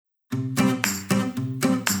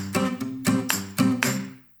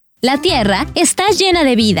La Tierra está llena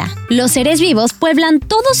de vida. Los seres vivos pueblan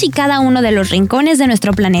todos y cada uno de los rincones de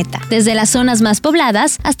nuestro planeta, desde las zonas más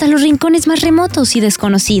pobladas hasta los rincones más remotos y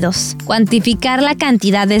desconocidos. Cuantificar la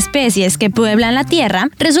cantidad de especies que pueblan la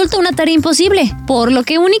Tierra resulta una tarea imposible, por lo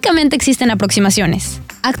que únicamente existen aproximaciones.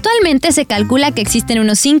 Actualmente se calcula que existen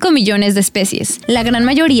unos 5 millones de especies. La gran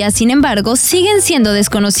mayoría, sin embargo, siguen siendo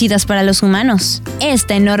desconocidas para los humanos.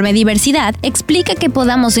 Esta enorme diversidad explica que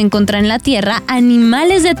podamos encontrar en la Tierra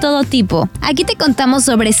animales de todo tipo. Aquí te contamos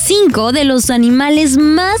sobre 5 de los animales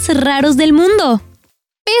más raros del mundo.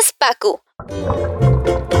 Pez pacu.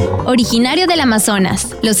 Originario del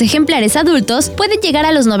Amazonas, los ejemplares adultos pueden llegar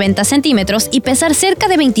a los 90 centímetros y pesar cerca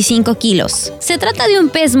de 25 kilos. Se trata de un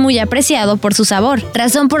pez muy apreciado por su sabor,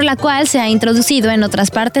 razón por la cual se ha introducido en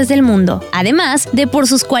otras partes del mundo, además de por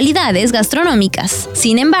sus cualidades gastronómicas.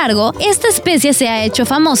 Sin embargo, esta especie se ha hecho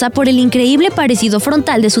famosa por el increíble parecido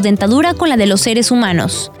frontal de su dentadura con la de los seres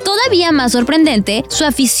humanos. Todavía más sorprendente, su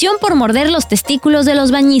afición por morder los testículos de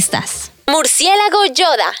los bañistas. Murciélago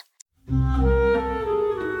Yoda.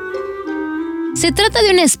 Se trata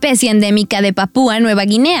de una especie endémica de Papúa Nueva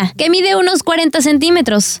Guinea, que mide unos 40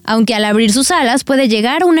 centímetros, aunque al abrir sus alas puede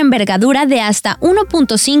llegar a una envergadura de hasta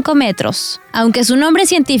 1.5 metros. Aunque su nombre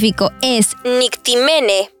científico es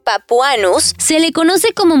Nyctimene papuanus, se le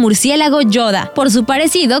conoce como murciélago Yoda, por su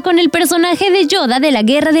parecido con el personaje de Yoda de la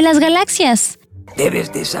Guerra de las Galaxias.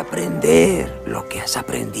 Debes desaprender lo que has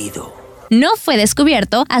aprendido. No fue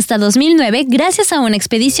descubierto hasta 2009 gracias a una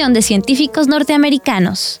expedición de científicos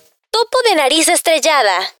norteamericanos. Topo de nariz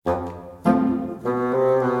estrellada.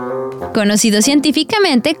 Conocido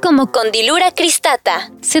científicamente como Condylura cristata.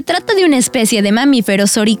 Se trata de una especie de mamífero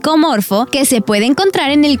soricomorfo que se puede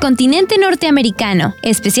encontrar en el continente norteamericano,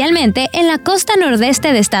 especialmente en la costa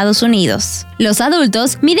nordeste de Estados Unidos. Los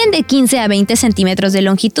adultos miden de 15 a 20 centímetros de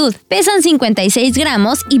longitud, pesan 56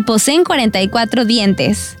 gramos y poseen 44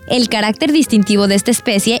 dientes. El carácter distintivo de esta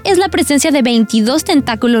especie es la presencia de 22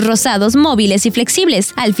 tentáculos rosados móviles y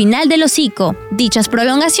flexibles al final del hocico. Dichas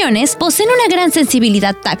prolongaciones poseen una gran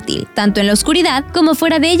sensibilidad táctil, tanto en la oscuridad como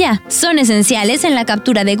fuera de ella. Son esenciales en la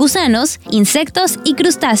captura de gusanos, insectos y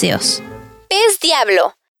crustáceos. Pez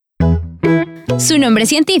diablo. Su nombre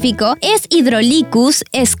científico es Hydrolicus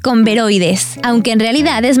scomberoides, aunque en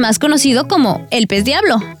realidad es más conocido como el pez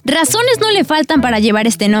diablo. Razones no le faltan para llevar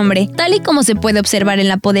este nombre, tal y como se puede observar en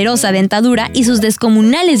la poderosa dentadura y sus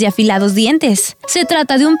descomunales y afilados dientes. Se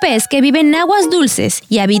trata de un pez que vive en aguas dulces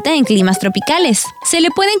y habita en climas tropicales. Se le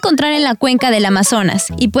puede encontrar en la cuenca del Amazonas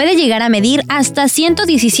y puede llegar a medir hasta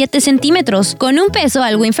 117 centímetros, con un peso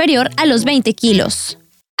algo inferior a los 20 kilos.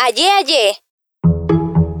 Ayé.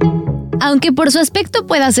 Aunque por su aspecto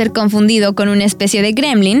pueda ser confundido con una especie de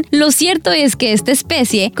gremlin, lo cierto es que esta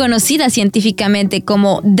especie, conocida científicamente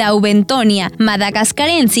como Daubentonia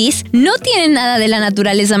madagascarensis, no tiene nada de la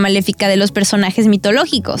naturaleza maléfica de los personajes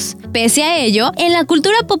mitológicos. Pese a ello, en la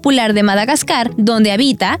cultura popular de Madagascar, donde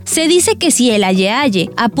habita, se dice que si el ayé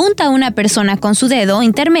apunta a una persona con su dedo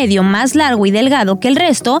intermedio más largo y delgado que el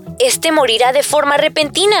resto, este morirá de forma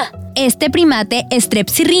repentina. Este primate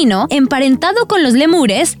strepsirrhino, emparentado con los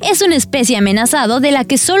lemures, es una especie amenazado de la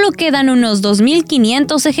que solo quedan unos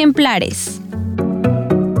 2.500 ejemplares.